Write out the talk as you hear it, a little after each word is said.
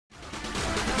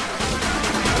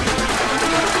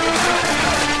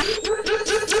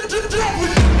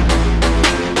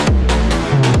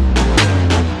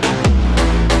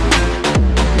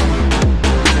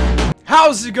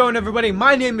How's it going, everybody?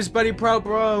 My name is Buddy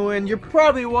Pro, and you're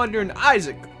probably wondering,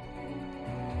 Isaac,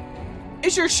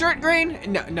 is your shirt green?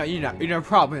 No, you're not. You're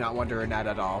probably not wondering that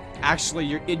at all.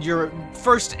 Actually, your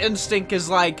first instinct is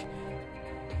like,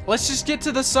 let's just get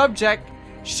to the subject.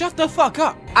 Shut the fuck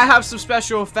up. I have some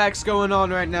special effects going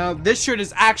on right now. This shirt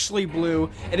is actually blue.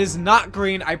 It is not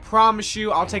green. I promise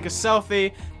you. I'll take a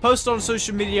selfie, post on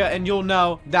social media, and you'll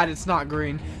know that it's not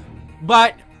green.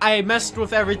 But I messed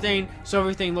with everything, so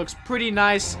everything looks pretty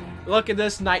nice. Look at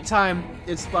this, nighttime.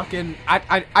 It's fucking,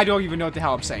 I don't even know what the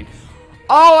hell I'm saying.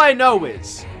 All I know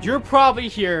is, you're probably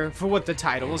here for what the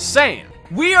title is saying.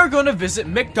 We are going to visit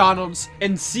McDonald's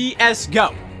in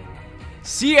CSGO.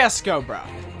 CSGO, bro.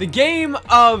 The game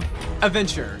of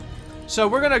adventure. So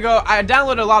we're gonna go, I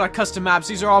downloaded a lot of custom maps.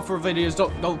 These are all for videos.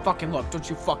 Don't fucking look. Don't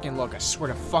you fucking look. I swear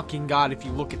to fucking God, if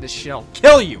you look at this shit, I'll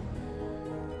kill you.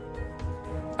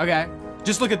 Okay?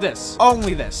 Just look at this.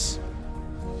 Only this.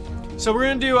 So we're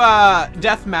gonna do a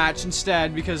deathmatch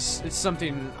instead because it's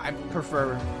something I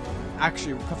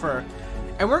actually prefer.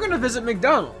 And we're gonna visit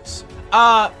McDonald's.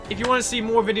 If you want to see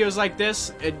more videos like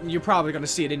this, you're probably gonna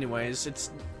see it anyways.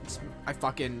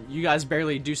 You guys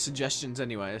barely do suggestions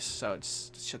anyways, so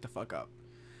just shut the fuck up.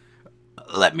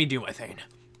 Let me do my thing.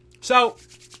 So,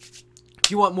 if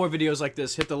you want more videos like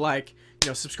this, hit the like,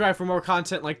 subscribe for more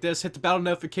content like this, hit the bell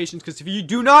notifications, because if you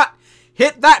do not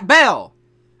hit that bell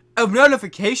of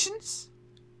notifications,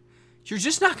 you're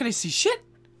just not gonna see shit.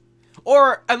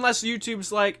 Or, unless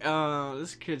YouTube's like,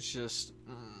 this kid's just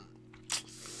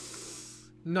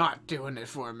not doing it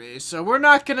for me, so we're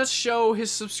not gonna show his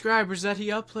subscribers that he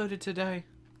uploaded today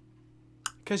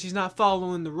because he's not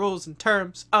following the rules and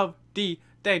terms of the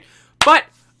thing. But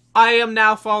I am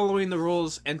now following the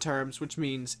rules and terms, which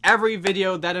means every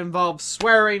video that involves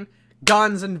swearing,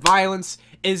 guns, and violence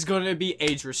is going to be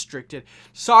age restricted.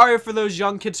 Sorry for those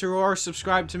young kids who are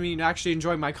subscribed to me and actually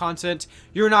enjoy my content.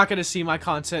 You're not gonna see my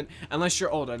content unless you're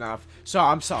old enough, so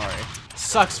I'm sorry.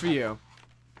 Sucks for you.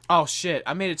 Oh shit,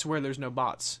 I made it to where there's no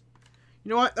bots.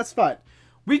 You know what? That's fine.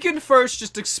 We can first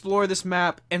just explore this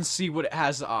map and see what it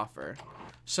has to offer.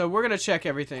 So we're gonna check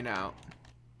everything out.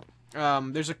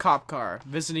 There's a cop car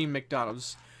visiting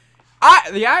McDonald's.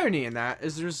 The irony in that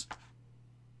is there's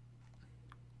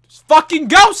fucking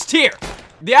ghosts here!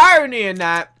 The irony in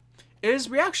that is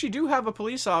we actually do have a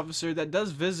police officer that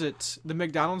does visit the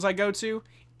McDonald's I go to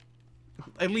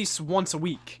at least once a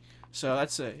week. So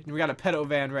that's it. We got a pedo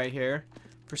van right here.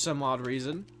 For some odd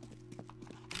reason.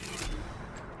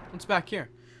 What's back here?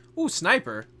 Ooh,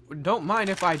 sniper. Don't mind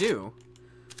if I do.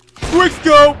 Quick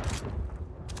go!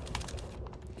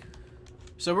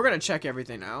 So we're gonna check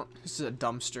everything out. This is a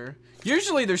dumpster.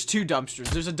 Usually there's two dumpsters.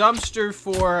 There's a dumpster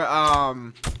for,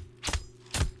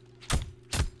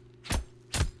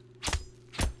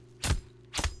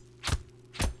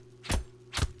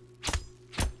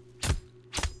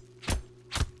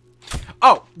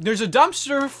 oh, there's a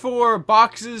dumpster for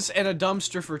boxes and a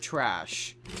dumpster for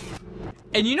trash.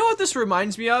 And you know what this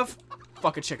reminds me of?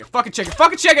 Fucking chicken. Fucking chicken.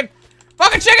 Fucking chicken.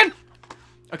 Fucking chicken!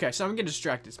 Okay, so I'm getting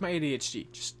distracted. It's my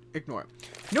ADHD. Just ignore it.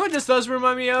 You know what this does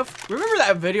remind me of? Remember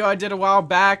that video I did a while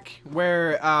back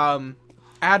where I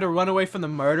had to run away from the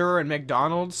murderer in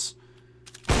McDonald's?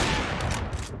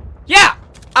 Yeah!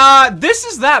 This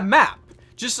is that map.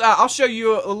 Just, I'll show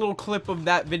you a little clip of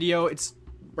that video. It's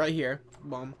right here.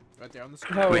 Boom. Right there on the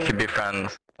screen. No. We can be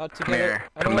friends. Come here.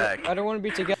 Come back. I don't want to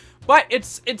be together. But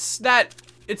it's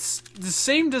the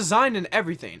same design and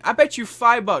everything. I bet you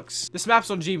 $5. This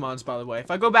map's on Gmons, by the way. If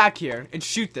I go back here and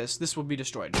shoot this will be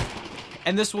destroyed.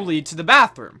 And this will lead to the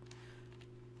bathroom.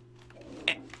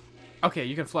 Okay,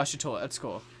 you can flush the toilet. That's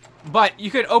cool. But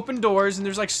you could open doors and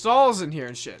there's like stalls in here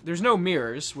and shit. There's no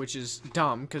mirrors, which is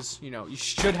dumb because, you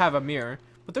should have a mirror.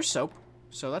 But there's soap.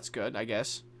 So that's good, I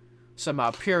guess. Some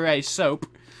puree soap.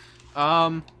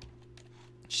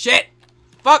 Shit!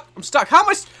 Fuck! I'm stuck. How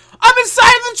much? I'm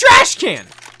inside of the trash can!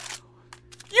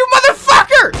 You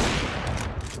motherfucker!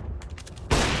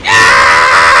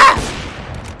 Ah!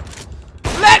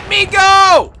 Let me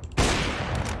go!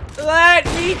 Let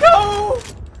me go!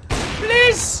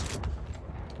 Please!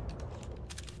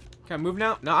 Can I move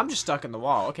now? No, I'm just stuck in the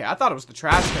wall. Okay, I thought it was the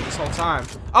trash can this whole time.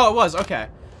 Oh, it was. Okay.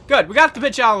 Good. We got the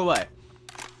bitch out of the way.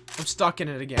 I'm stuck in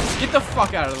it again. Get the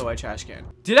fuck out of the way, trash can.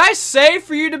 Did I say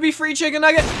for you to be free, chicken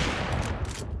nugget?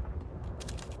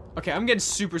 Okay, I'm getting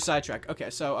super sidetracked. Okay,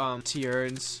 so,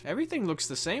 tiers. Everything looks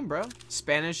the same, bro.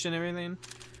 Spanish and everything.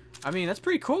 I mean, that's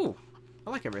pretty cool. I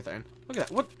like everything. Look at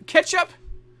that. What? Ketchup?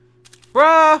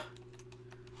 Bruh.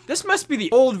 This must be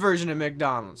the old version of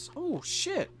McDonald's. Oh,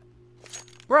 shit.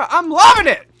 Bruh, I'm loving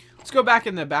it! Let's go back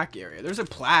in the back area. There's a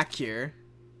plaque here.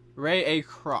 Ray A.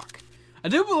 Kroc. I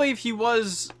do believe he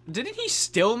was... Didn't he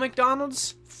steal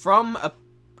McDonald's from a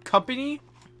company?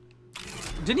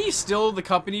 Didn't he steal the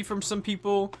company from some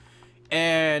people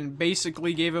and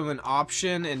basically gave him an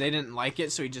option and they didn't like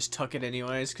it, so he just took it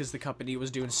anyways because the company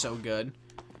was doing so good?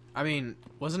 I mean,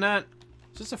 wasn't that...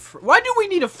 Just a why do we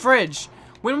need a fridge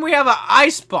when we have an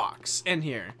ice box in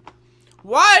here?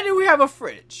 Why do we have a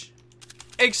fridge?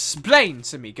 Explain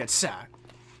to me, good sir.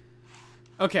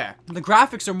 Okay, the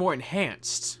graphics are more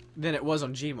enhanced than it was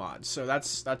on Gmod, so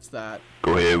that's that.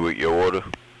 Go ahead with your order.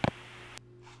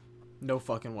 No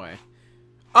fucking way.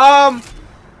 I'd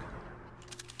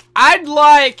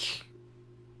like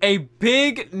a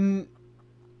big and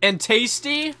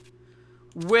tasty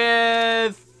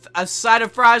with a side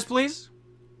of fries, please.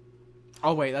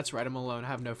 Oh wait, that's right, I'm alone, I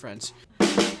have no friends.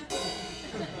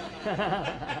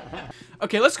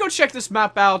 Okay, let's go check this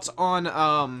map out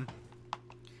on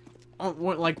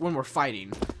like when we're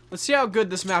fighting. Let's see how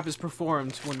good this map is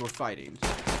performed when we're fighting.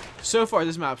 So far,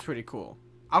 this map's pretty cool.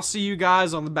 I'll see you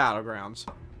guys on the battlegrounds.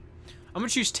 I'm gonna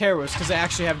choose terrorists because they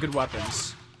actually have good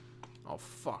weapons. Oh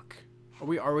fuck. Are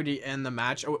we already in the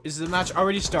match? Oh, is the match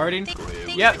already starting?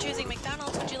 Thank yep. you for choosing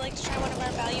McDonald's. Would you like to try one of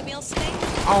our value meals today?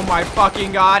 Oh my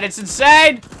fucking god, it's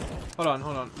insane! Hold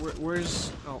on.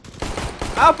 Where's... Oh.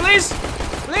 Oh, please!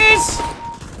 Please!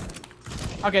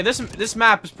 Okay, this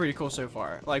map is pretty cool so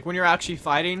far. Like, when you're actually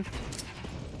fighting.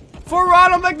 For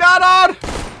Ronald McDonald!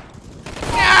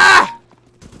 Yeah!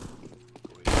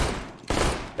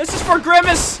 This is for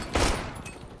Grimace!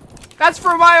 That's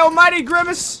for my almighty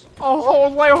Grimace! Oh,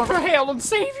 holy hail and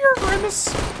savior, Grimace!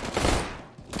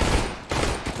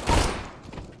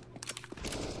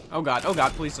 Oh god,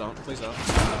 please don't, please don't.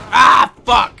 Ah,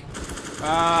 fuck!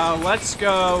 Let's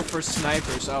go for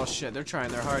snipers. Oh shit, they're trying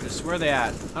their hardest. Where are they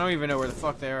at? I don't even know where the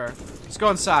fuck they are. Let's go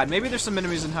inside. Maybe there's some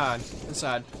enemies inside.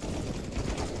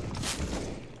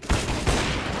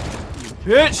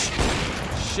 You bitch!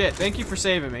 Shit, thank you for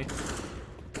saving me.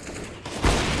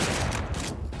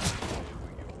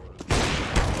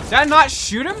 Did I not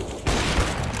shoot him?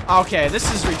 Okay,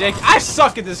 this is ridiculous. I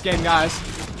suck at this game, guys.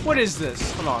 What is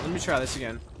this? Hold on, let me try this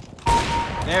again.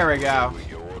 There we go.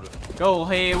 Go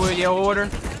ahead with your order.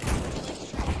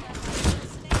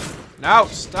 No,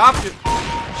 stop it.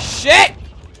 Shit!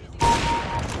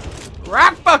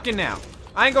 Right fucking now.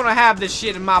 I ain't gonna have this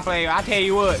shit in my play. I tell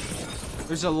you what.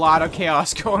 There's a lot of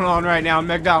chaos going on right now in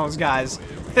McDonald's, guys.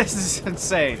 This is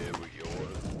insane.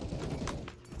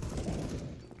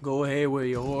 Go ahead with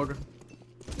your order.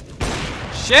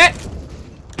 Shit!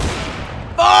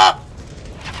 Oh!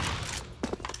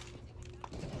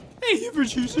 Thank you for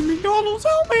choosing McDonald's.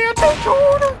 How may I take your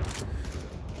order?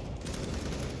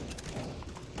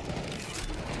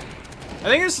 I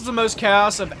think this is the most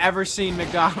chaos I've ever seen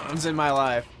McDonald's in my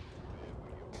life.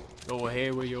 Go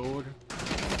ahead with your order.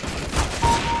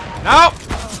 Nope!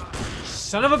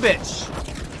 Son of a bitch.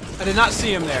 I did not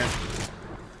see him there.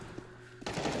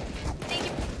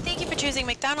 Thank you for choosing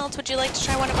McDonald's. Would you like to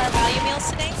try one of our value meals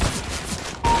today?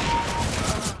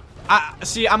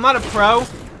 See, I'm not a pro.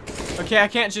 Okay, I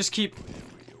can't just keep...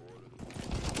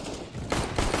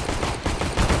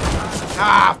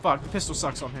 Ah, fuck. The pistol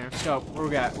sucks on here. Let's go. Where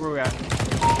we at?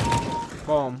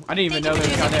 Boom. I didn't even know there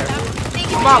was a guy there. Thank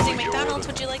you for choosing McDonald's.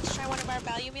 Would you like to try one of our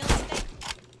value meals today?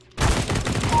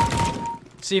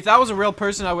 See, if that was a real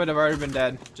person, I would have already been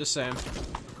dead. Just saying.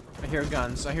 I hear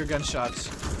guns. I hear gunshots.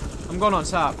 I'm going on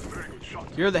top.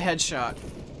 You're the headshot.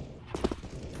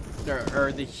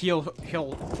 Or the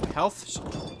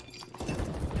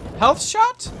health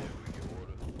shot?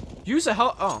 Use a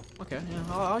health. Oh, okay. Yeah,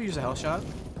 I'll use a health shot.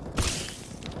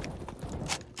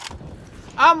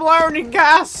 I'm learning,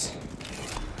 guys.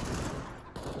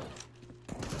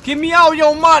 Give me all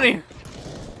your money.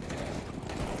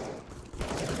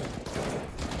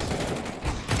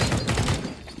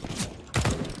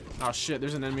 Oh shit,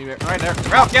 there's an enemy right there.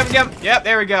 Oh, get him. Yep,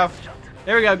 there we go.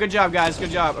 There we go. Good job, guys. Good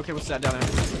job. Okay, what's that down there?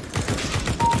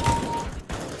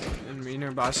 Enemy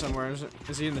nearby somewhere.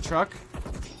 Is he in the truck?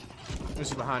 Or is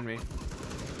he behind me?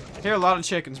 I hear a lot of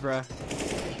chickens, bruh.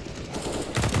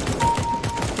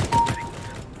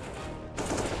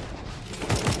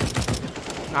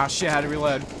 Ah, shit, I had to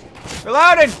reload.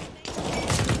 Reloading!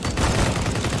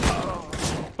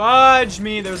 Fudge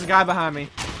me, there was a guy behind me.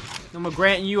 I'm gonna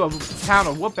grant you a pound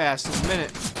of whoop ass in a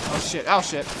minute. Oh shit, oh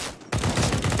shit.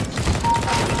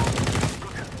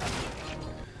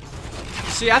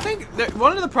 See, I think that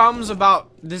one of the problems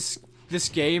about this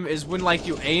game is when like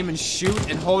you aim and shoot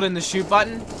and hold in the shoot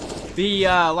button, the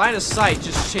line of sight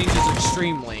just changes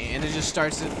extremely and it just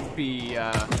starts to be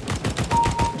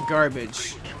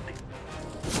garbage.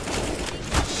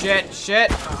 Shit!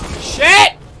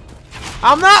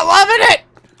 I'm not loving it!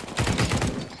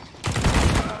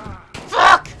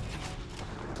 Fuck!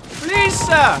 Please,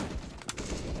 sir!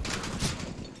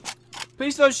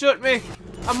 Please don't shoot me.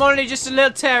 I'm only just a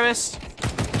little terrorist.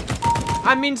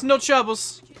 I means no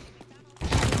troubles.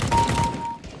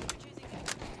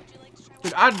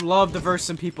 Dude, I'd love to verse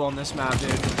some people on this map, dude.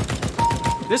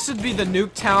 This would be the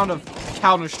nuke town of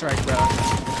Counter-Strike, bro.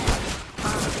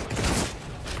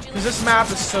 Because this map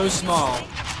is so small.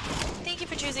 Thank you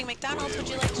for choosing McDonald's. Would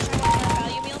you like to try one of our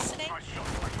value meals today?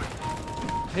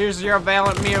 Here's your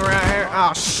valid meal right here.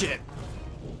 Oh, shit.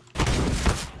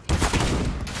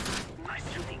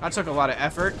 That took a lot of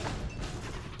effort.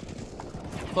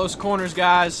 Close corners,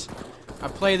 guys. I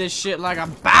play this shit like a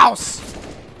boss.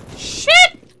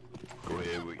 Shit!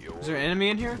 Is there an enemy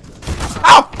in here?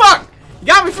 Oh, fuck! You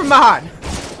got me from behind.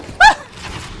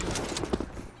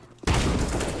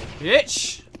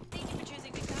 Bitch.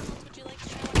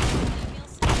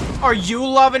 Are you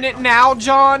loving it now,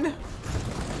 John?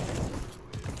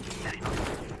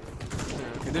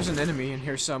 Okay, there's an enemy in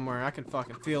here somewhere. I can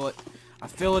fucking feel it. I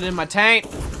feel it in my tank.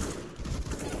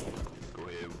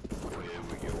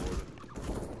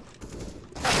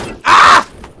 Ah!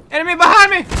 Enemy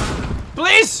behind me!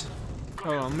 Please!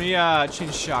 Hold on, let me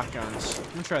change shotguns.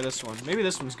 Let me try this one. Maybe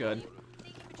this one's good.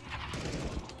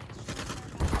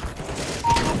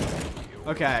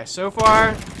 Okay, so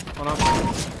far. Hold on.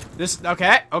 This.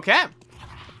 Okay.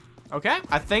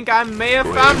 I think I may have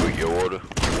found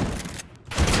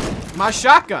my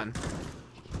shotgun.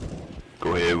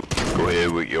 Go ahead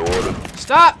with your order.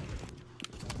 Stop!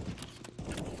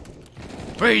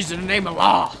 Praise in the name of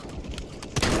Allah.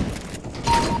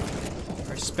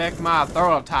 Respect my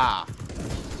authority.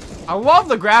 I love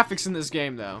the graphics in this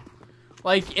game, though.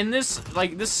 Like, in this,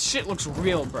 like, this shit looks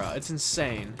real, bro. It's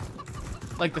insane.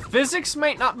 Like, the physics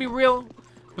might not be real,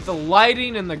 but the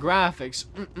lighting and the graphics,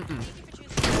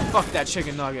 Fuck that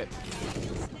chicken nugget.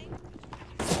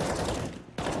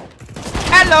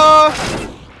 Hello!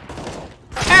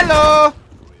 Hello!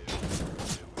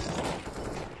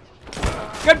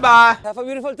 Goodbye! Have a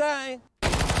beautiful time!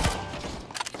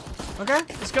 Okay,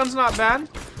 this gun's not bad.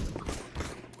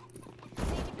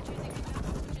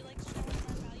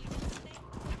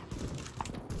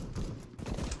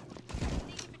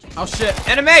 Oh shit,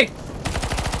 enemy!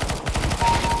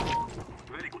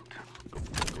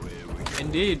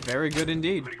 Indeed, very good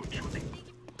indeed.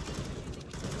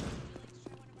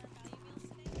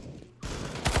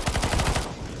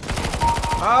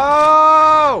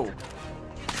 Oh!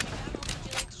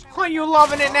 Are you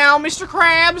loving it now, Mr.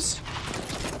 Krabs?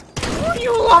 Are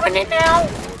you loving it now?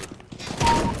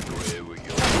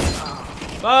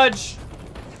 Fudge!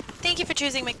 Thank you for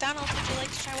choosing McDonald's. Would you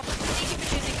like to try one? Thank you for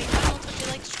choosing McDonald's. Would you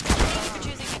like to try? Thank you for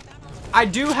choosing McDonald's. I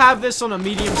do have this on a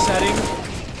medium setting,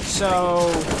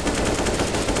 so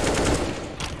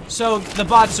the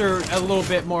bots are a little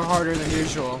bit more harder than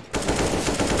usual.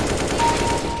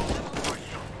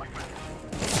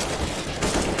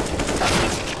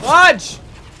 Fudge!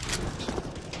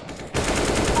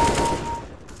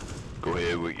 Go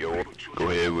ahead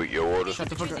with your order. Shut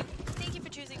the fuck up. Thank you for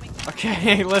choosing McDonald's.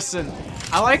 Okay, listen.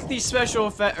 I like these special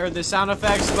effects or the sound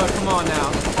effects, but come on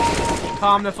now.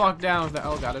 Calm the fuck down with that.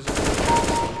 Oh god, is it?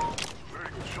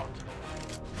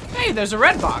 Hey, there's a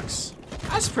red box.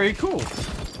 That's pretty cool.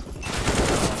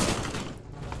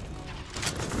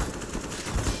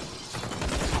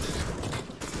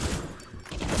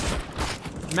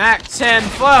 Mac 10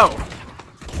 flow.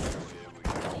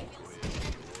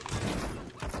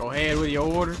 Go ahead with your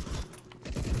order.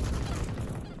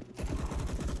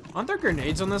 Aren't there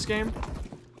grenades on this game?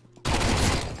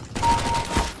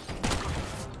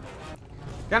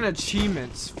 Got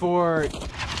achievements for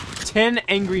 10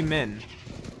 angry men.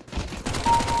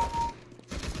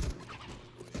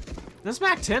 This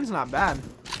Mac 10's not bad.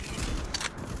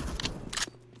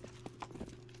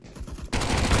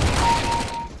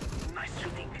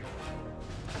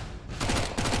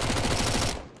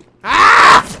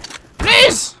 Ah!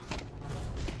 Please!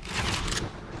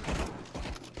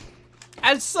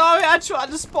 I'm sorry, I tried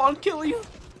to spawn kill you.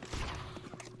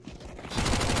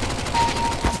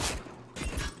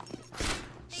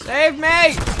 Save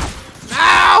me!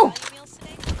 No!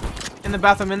 In the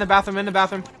bathroom, in the bathroom, in the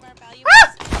bathroom.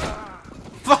 Ah!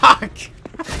 Fuck!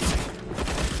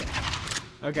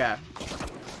 Okay.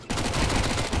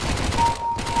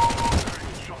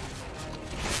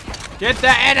 Get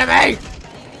the enemy!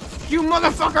 You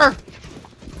motherfucker!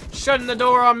 Shutting the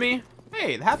door on me.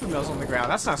 Hey, the Happy Meal's on the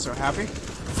ground. That's not so happy.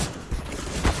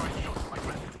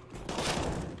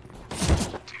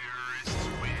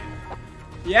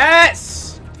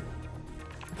 Yes!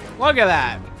 Look at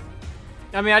that.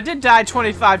 I mean, I did die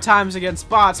 25 times against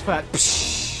bots, but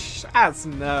psh, that's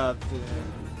nothing.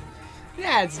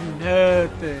 That's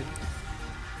nothing.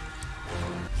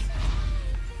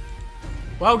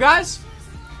 Well, guys,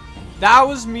 that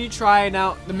was me trying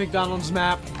out the McDonald's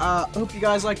map. Hope you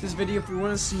guys like this video. If you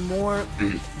want to see more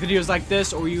videos like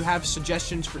this, or you have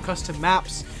suggestions for custom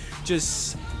maps,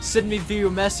 just send me via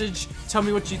message. Tell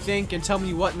me what you think, and tell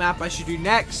me what map I should do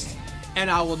next, and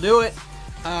I will do it.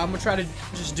 I'm gonna try to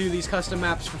just do these custom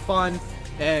maps for fun,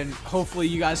 and hopefully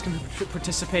you guys can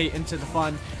participate into the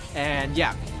fun. And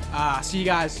yeah, see you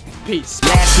guys. Peace.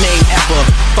 Last name ever,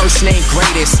 first name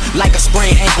greatest. Like a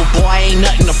sprained ankle, boy, ain't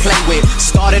nothing to play with.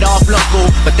 Started off local,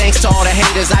 but thanks to all the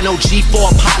haters, I know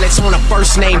G4 pilots on a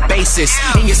first name basis.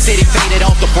 In your city, faded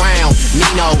off the ground.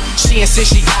 Nino, she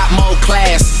insists she got more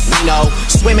class. Nino,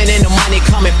 swimming in the money,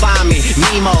 come and find me.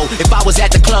 Nemo, if I was at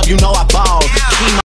the club, you know I ball.